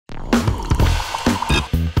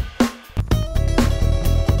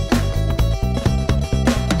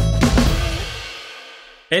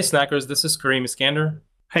Hey Snackers, this is Kareem Iskander.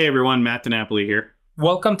 Hey everyone, Matt DiNapoli here.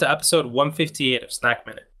 Welcome to episode 158 of Snack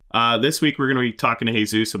Minute. This week we're going to be talking to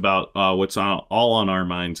Jesus about what's all on our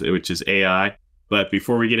minds, which is AI. But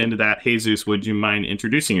before we get into that, Jesus, would you mind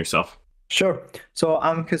introducing yourself? Sure. So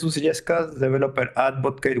I'm Jesus Illescas, developer at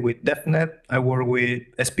Botgate with DevNet. I work with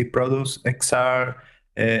SP Produce, XR,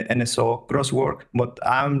 NSO Crosswork, but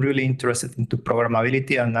I'm really interested into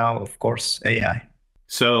programmability and now, of course, AI.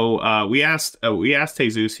 So we asked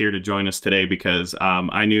Jesus here to join us today because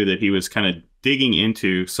I knew that he was kind of digging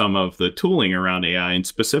into some of the tooling around AI and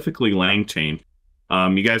specifically LangChain.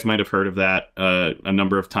 You guys might have heard of that a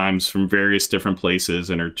number of times from various different places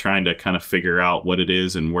and are trying to kind of figure out what it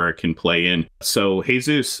is and where it can play in. So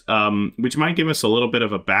Jesus, would you mind giving us a little bit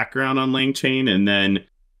of a background on LangChain and then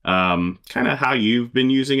kind of how you've been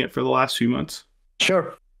using it for the last few months?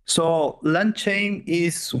 Sure. So LangChain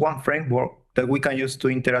is one framework that we can use to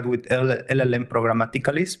interact with LLM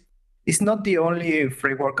programmatically. It's not the only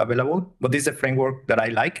framework available, but it's a framework that I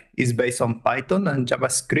like. It's based on Python and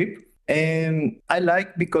JavaScript. And I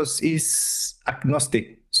like because it's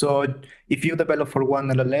agnostic. So if you develop for one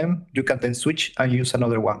LLM, you can then switch and use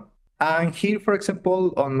another one. And here, for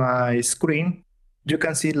example, on my screen, you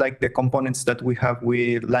can see like the components that we have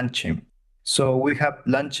with LangChain. So we have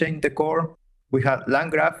LangChain, the core. We have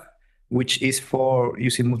LangGraph, which is for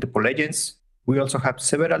using multiple agents. We also have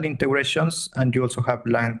several integrations, and you also have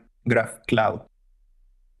LangGraph Cloud.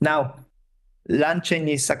 Now, LangChain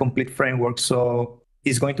is a complete framework, so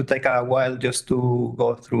it's going to take a while just to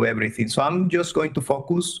go through everything. So I'm just going to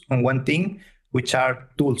focus on one thing, which are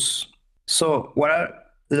tools. So what are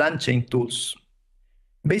LangChain tools?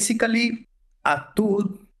 Basically, a tool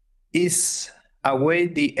is a way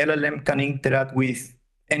the LLM can interact with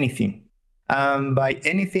anything. By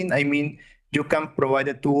anything, I mean you can provide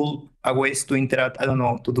a tool a ways to interact, I don't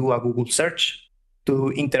know, to do a Google search, to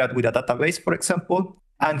interact with a database, for example.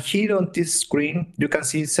 And here on this screen, you can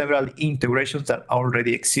see several integrations that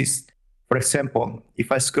already exist. For example,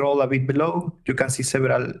 if I scroll a bit below, you can see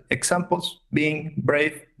several examples: Bing,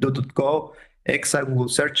 Brave, DuckDuckGo, Exa, Google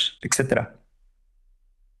Search, etc.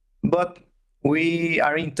 But we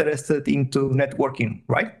are interested into networking,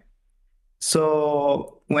 right?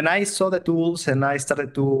 So when I saw the tools and I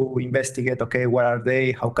started to investigate, okay, what are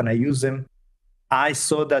they? How can I use them? I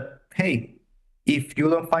saw that, hey, if you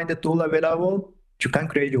don't find the tool available, you can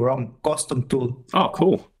create your own custom tool. Oh,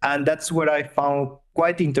 cool. And that's what I found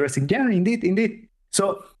quite interesting. Yeah, indeed.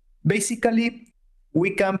 So basically, we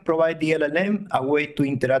can provide the LLM a way to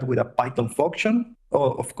interact with a Python function,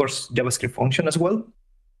 or of course, JavaScript function as well.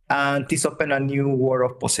 And this opens a new world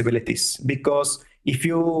of possibilities because if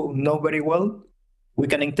you know very well, we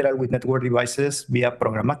can interact with network devices via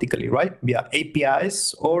programmatically, right? Via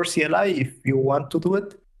APIs or CLI if you want to do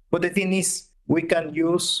it. But the thing is, we can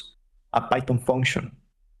use a Python function.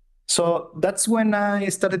 So that's when I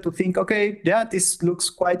started to think, okay, yeah, this looks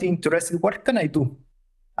quite interesting. What can I do?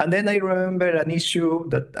 And then I remember an issue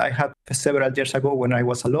that I had several years ago when I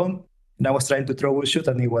was alone and I was trying to troubleshoot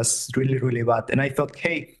and it was really, really bad. And I thought,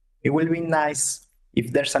 hey, it will be nice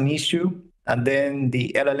if there's an issue and then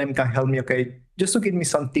the LLM can help me, okay, just to give me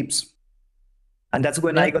some tips. And that's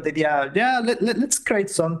when I got the idea, let's create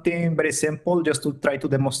something very simple just to try to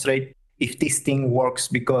demonstrate if this thing works,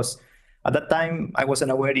 because at that time I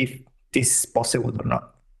wasn't aware if this is possible or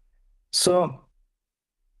not. So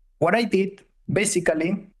what I did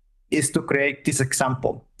basically is to create this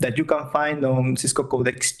example that you can find on Cisco Code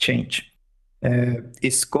Exchange.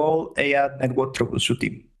 It's called AI Network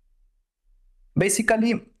Troubleshooting.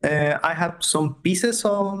 Basically, I have some pieces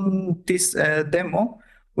on this demo.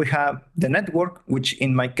 We have the network, which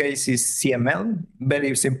in my case is CML,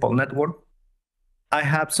 very simple network. I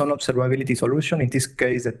have some observability solution, in this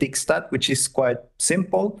case, the TickStat, which is quite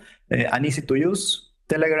simple and easy to use,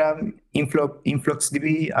 Telegram,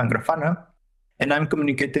 InfluxDB, and Grafana. And I'm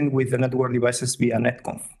communicating with the network devices via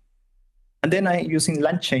netconf. And then I'm using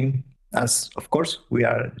LangChain, as of course we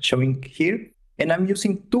are showing here. And I'm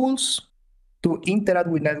using tools to interact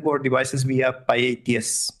with network devices via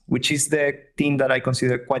pyATS, which is the thing that I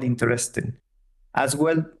consider quite interesting. As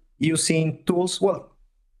well, using tools, well,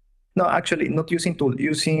 no, actually not using tool,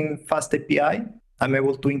 using Fast API, I'm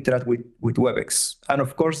able to interact with Webex, and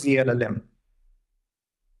of course the LLM.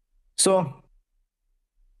 So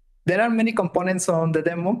there are many components on the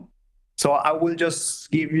demo. So I will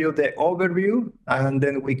just give you the overview and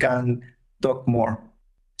then we can talk more.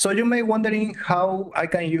 So you may be wondering how I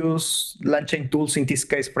can use LangChain tools in this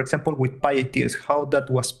case, for example, with pyATS, how that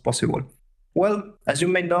was possible. Well, as you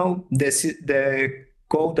may know, the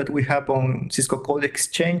code that we have on Cisco Code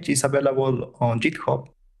Exchange is available on GitHub.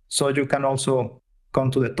 So you can also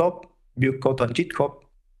come to the top, view code on GitHub.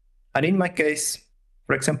 And in my case,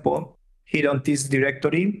 for example, here on this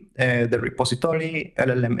directory, the repository,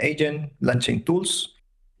 LLM agent, LangChain tools.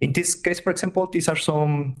 In this case, for example, these are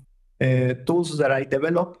some tools that I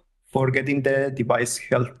developed for getting the device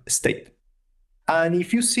health state. And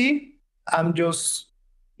if you see, I'm just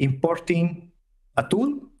importing a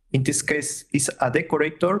tool. In this case, it's a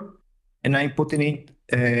decorator, and I'm putting it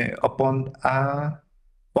upon a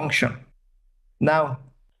function. Now,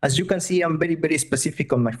 as you can see, I'm very, very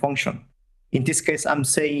specific on my function. In this case, I'm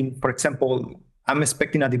saying, for example, I'm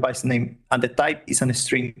expecting a device name, and the type is a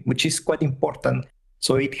string, which is quite important.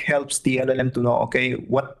 So it helps the LLM to know, okay,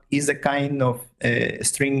 what is the kind of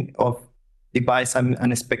string of device I'm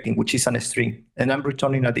expecting, which is a string, and I'm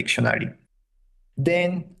returning a dictionary.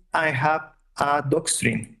 Then I have a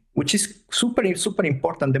docstring, which is super, super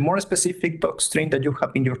important. The more specific docstring that you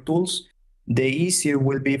have in your tools, the easier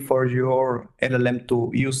will be for your LLM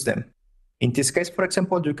to use them. In this case, for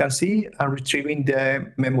example, you can see I'm retrieving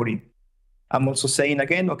the memory. I'm also saying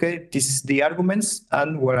again, okay, this is the arguments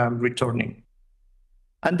and what I'm returning.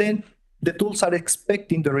 And then the tools are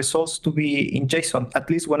expecting the results to be in JSON. At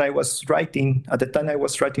least when I was writing, at the time I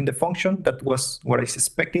was writing the function, that was what I was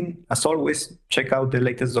expecting. As always, check out the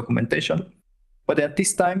latest documentation. But at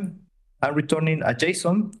this time, I'm returning a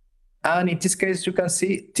JSON. And in this case, you can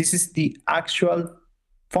see this is the actual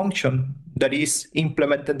function that is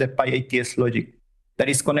implementing the pyATS logic that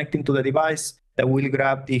is connecting to the device that will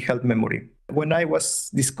grab the health memory. When I was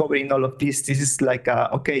discovering all of this, this is like,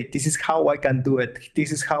 okay, this is how I can do it.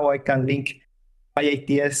 This is how I can link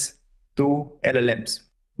pyATS to LLMs.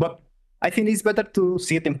 But I think it's better to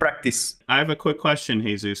see it in practice. I have a quick question,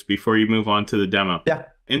 Jesus, before you move on to the demo. Yeah.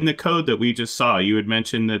 In the code that we just saw, you had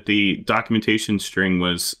mentioned that the documentation string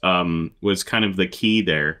was kind of the key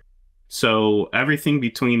there. So everything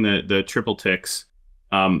between the triple ticks,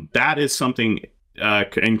 that is something,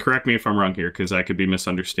 and correct me if I'm wrong here, because I could be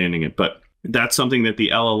misunderstanding it, but that's something that the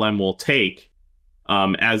LLM will take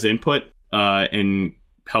as input and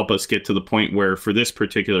help us get to the point where, for this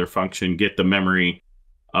particular function, get the memory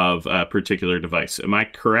of a particular device. Am I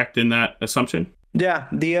correct in that assumption? Yeah,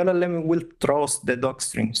 the LLM will trust the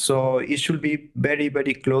docstring, so it should be very,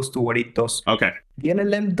 very close to what it does. Okay. The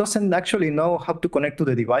LLM doesn't actually know how to connect to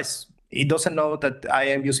the device. It doesn't know that I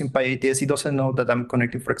am using pyATS. It doesn't know that I'm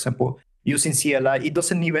connecting, for example, using CLI. It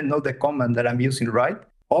doesn't even know the command that I'm using, right?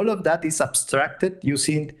 All of that is abstracted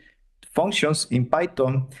using functions in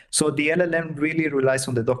Python. So the LLM really relies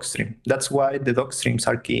on the docstring. That's why the docstrings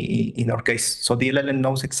are key in our case. So the LLM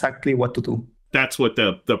knows exactly what to do. That's what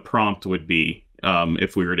the prompt would be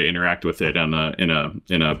if we were to interact with it in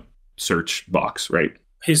a search box, right?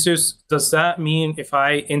 Jesus, does that mean if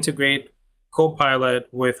I integrate Copilot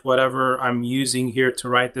with whatever I'm using here to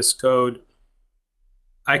write this code,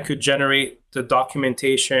 I could generate the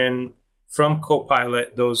documentation from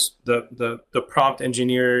Copilot, the prompt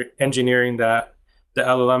engineering that the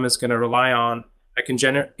LLM is going to rely on? I can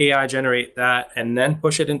AI generate that and then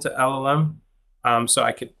push it into LLM, so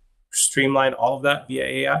I could streamline all of that via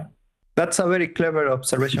AI. That's a very clever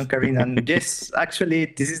observation, Karim. And yes,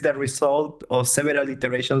 actually, this is the result of several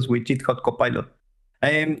iterations with GitHub Copilot.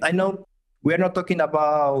 I know we are not talking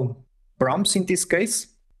about prompts in this case,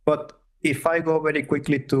 but if I go very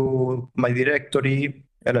quickly to my directory,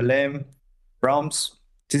 LLM, prompts,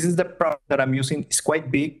 this is the prompt that I'm using. It's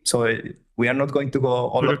quite big, so we are not going to go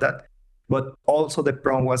all of that. But also the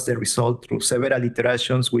prompt was the result through several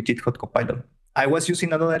iterations with GitHub Copilot. I was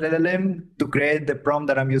using another LLM to create the prompt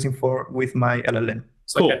that I'm using with my LLM.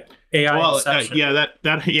 Cool. Like AI yeah,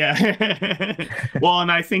 yeah. Well,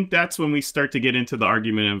 and I think that's when we start to get into the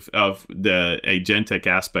argument of the agentic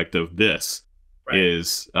aspect of this. Right.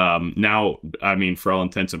 Is now, I mean, for all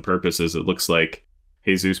intents and purposes, it looks like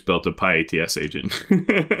Jesus built a pyATS agent.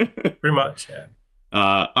 Pretty much, yeah.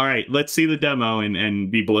 All right, let's see the demo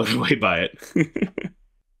and be blown away by it.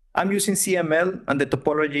 I'm using CML, and the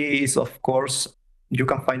topology is, of course, you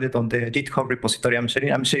can find it on the GitHub repository I'm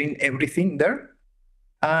sharing everything there.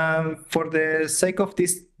 For the sake of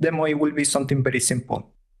this demo, it will be something very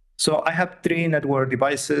simple. So I have 3 network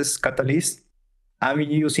devices, Catalyst. I'm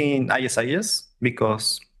using ISIS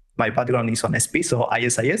because my background is on SP, so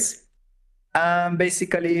ISIS.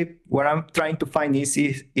 Basically, what I'm trying to find is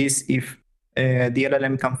if the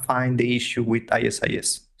LLM can find the issue with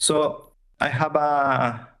ISIS. So I have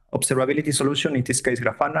a observability solution, in this case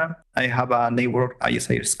Grafana. I have a neighbor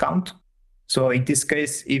ISIS count. So in this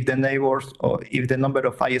case, if the neighbors or if the number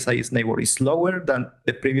of ISIS neighbor is lower than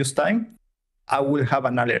the previous time, I will have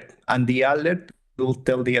an alert, and the alert will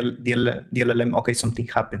tell the LLM, okay, something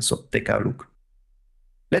happened, so take a look.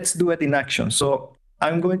 Let's do it in action. So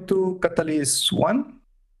I'm going to Catalyst 1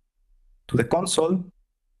 to the console,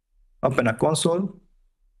 open a console.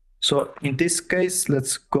 So in this case,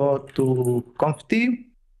 let's go to conft.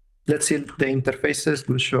 Let's see the interfaces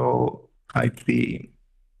to show IP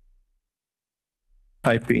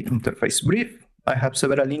interface brief. I have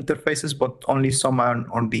several interfaces, but only some are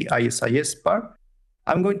on the ISIS part.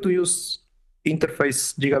 I'm going to use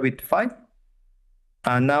interface gigabit 5.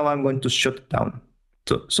 And now I'm going to shut it down.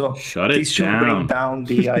 So this should bring down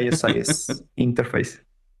the ISIS interface.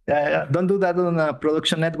 Yeah, don't do that on a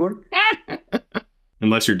production network.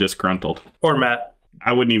 Unless you're disgruntled. Or Matt.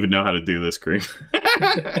 I wouldn't even know how to do this, Kareem.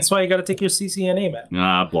 That's why you got to take your CCNA,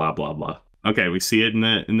 Matt. Blah, blah, blah. Okay, we see it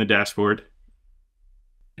in the dashboard.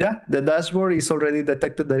 Yeah, the dashboard is already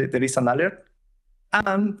detected that there is an alert.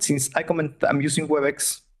 And since I'm using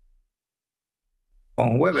Webex,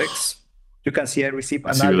 on Webex, you can see I receive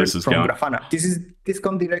an alert from Grafana. This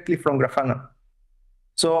comes directly from Grafana.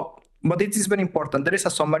 So, but it is very important. There is a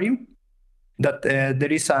summary that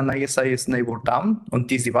there is an ISIS neighbor down on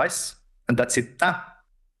this device, and that's it.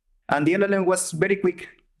 And the LLM was very quick,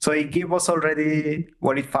 so it gave us already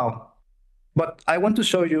what it found. But I want to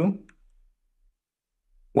show you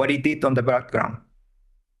what it did on the background.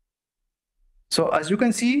 So as you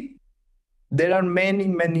can see, there are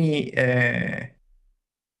many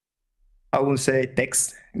I would say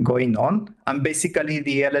text going on. And basically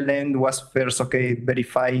the LLM was first,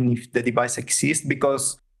 verifying if the device exists,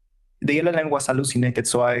 because the LLM was hallucinated.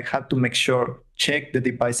 So I had to make sure, check the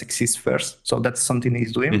device exists first. So that's something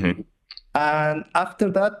he's doing. Mm-hmm. And after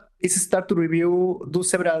that, it starts to review, do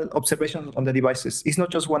several observations on the devices. It's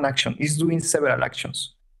not just one action, it's doing several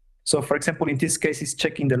actions. So for example, in this case, it's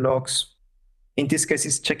checking the logs. In this case,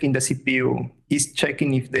 it's checking the CPU. It's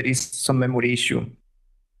checking if there is some memory issue.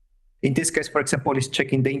 In this case, for example, it's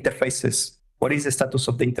checking the interfaces. What is the status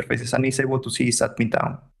of the interfaces? And it's able to see it's admin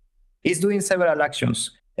down. It's doing several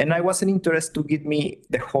actions. And I wasn't interested to give me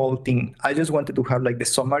the whole thing. I just wanted to have like the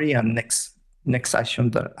summary and next action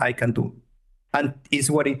that I can do. And it's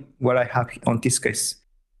what I have on this case.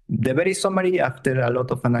 The very summary after a lot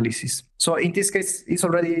of analysis. So in this case, it's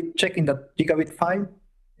already checking that gigabit 5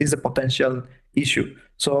 is a potential issue.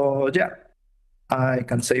 So yeah, I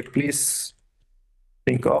can say, please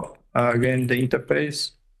think of again the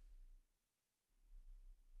interface,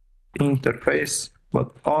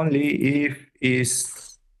 but only if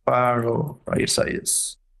it's part of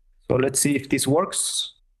ISIS. So let's see if this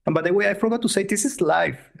works. And by the way, I forgot to say this is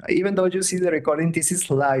live. Even though you see the recording, this is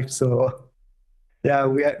live. So yeah,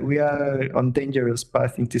 we are on dangerous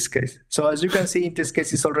path in this case. So as you can see, in this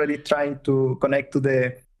case, it's already trying to connect to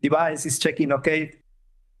the device. It's checking, okay,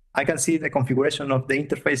 I can see the configuration of the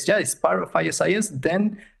interface. Yeah, it's part of ISIS.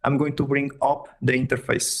 Then I'm going to bring up the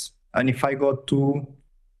interface. And if I go to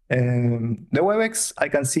the Webex, I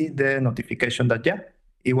can see the notification that, yeah,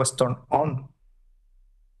 it was turned on.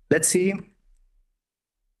 Let's see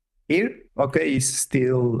here. Okay, it's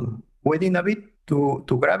still waiting a bit to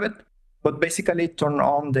grab it. But basically turn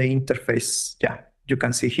on the interface. Yeah, you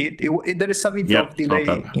can see here. There is a bit of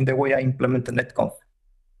delay in the way I implement the netconf.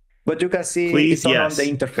 But you can see it's on the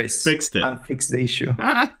interface. Fixed it. And fixed the issue.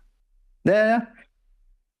 Yeah.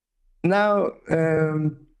 Now,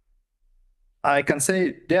 I can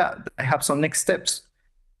say, yeah, I have some next steps.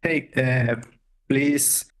 Hey,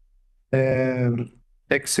 please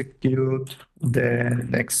execute the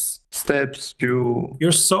next steps.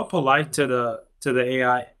 You're so polite to the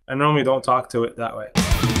AI. I normally don't talk to it that way.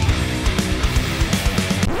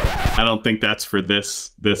 I don't think that's for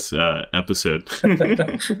this episode.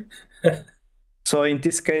 So in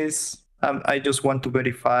this case, I just want to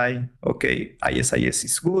verify, okay, ISIS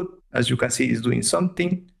is good. As you can see, it's doing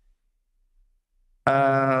something.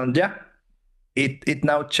 And yeah, it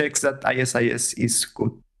now checks that ISIS is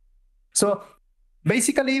good. So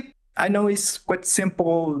basically, I know it's quite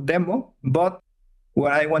simple demo, but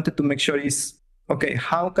what I wanted to make sure is, okay,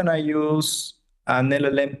 how can I use an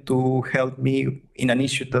LLM to help me in an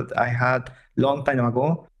issue that I had long time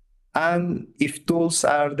ago? And if tools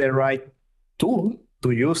are the right tool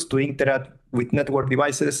to use to interact with network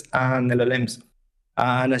devices and LLMs.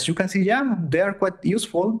 And as you can see, yeah, they are quite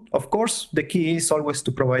useful. Of course, the key is always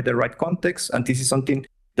to provide the right context. And this is something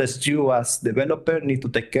that you as developer need to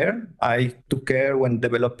take care. I took care when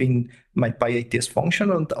developing my pyATS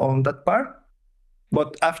function on that part.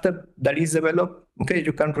 But after that is developed, okay,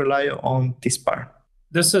 you can rely on this part.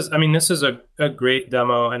 This is a great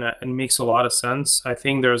demo, and it makes a lot of sense. I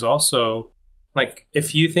think there's also, like,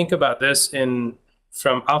 if you think about this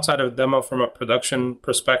from outside of demo, from a production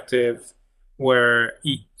perspective, where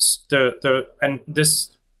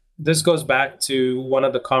this this goes back to one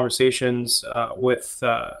of the conversations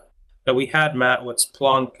that we had, Matt, with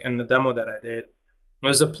Splunk and the demo that I did.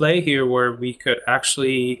 There's a play here where we could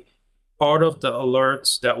actually, part of the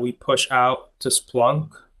alerts that we push out to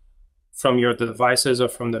Splunk from your devices or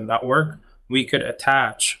from the network, we could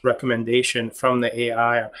attach recommendation from the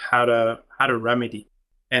AI on how to remedy,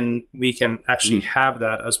 and we can actually have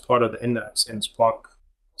that as part of the index in Splunk.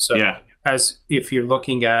 So as if you're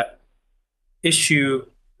looking at issue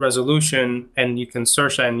resolution and you can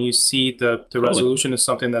search that and you see the resolution is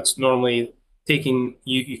something that's normally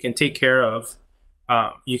you can take care of,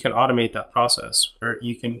 you can automate that process, or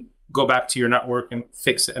you can go back to your network and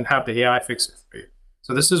fix it and have the AI fix it for you.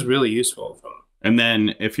 So this is really useful. And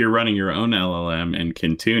then if you're running your own LLM and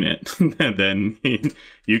can tune it, then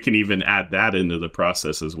you can even add that into the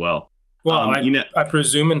process as well. Well, I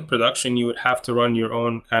presume in production you would have to run your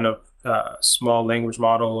own kind of small language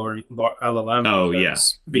model or LLM. Oh,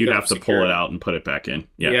 yes. You'd have to pull it out and put it back in.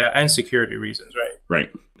 Yeah, and security reasons, right?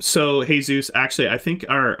 Right. So, Jesus, actually, I think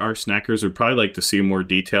our snackers would probably like to see more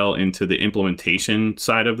detail into the implementation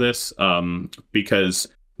side of this, because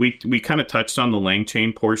we kind of touched on the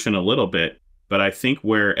LangChain portion a little bit, but I think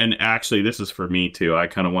and actually this is for me too, I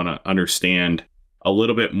kind of want to understand a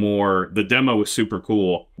little bit more. The demo was super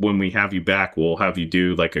cool. When we have you back, we'll have you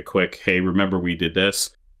do like a quick, hey, remember we did this,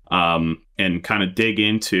 and kind of dig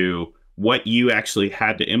into what you actually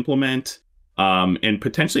had to implement, and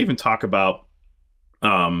potentially even talk about,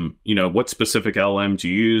 what specific LLMs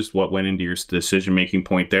you used, what went into your decision-making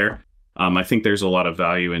point there. I think there's a lot of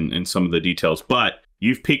value in some of the details, but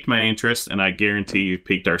you've piqued my interest, and I guarantee you've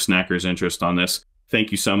piqued our snackers' interest on this. Thank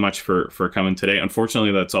you so much for coming today.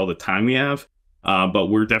 Unfortunately, that's all the time we have, but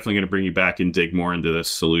we're definitely going to bring you back and dig more into this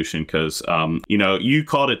solution because, you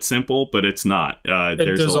called it simple, but it's not.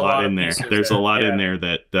 There's a lot in there. There's a lot in there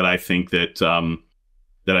that I think that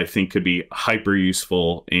I think could be hyper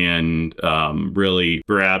useful and really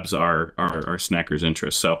grabs our snackers'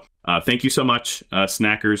 interest. So thank you so much,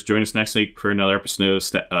 snackers. Join us next week for another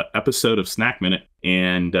episode of Snack Minute.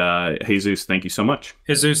 And Jesus, thank you so much.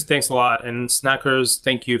 Jesus, thanks a lot. And snackers,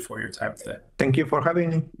 thank you for your time today. Thank you for having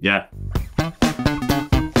me. Yeah.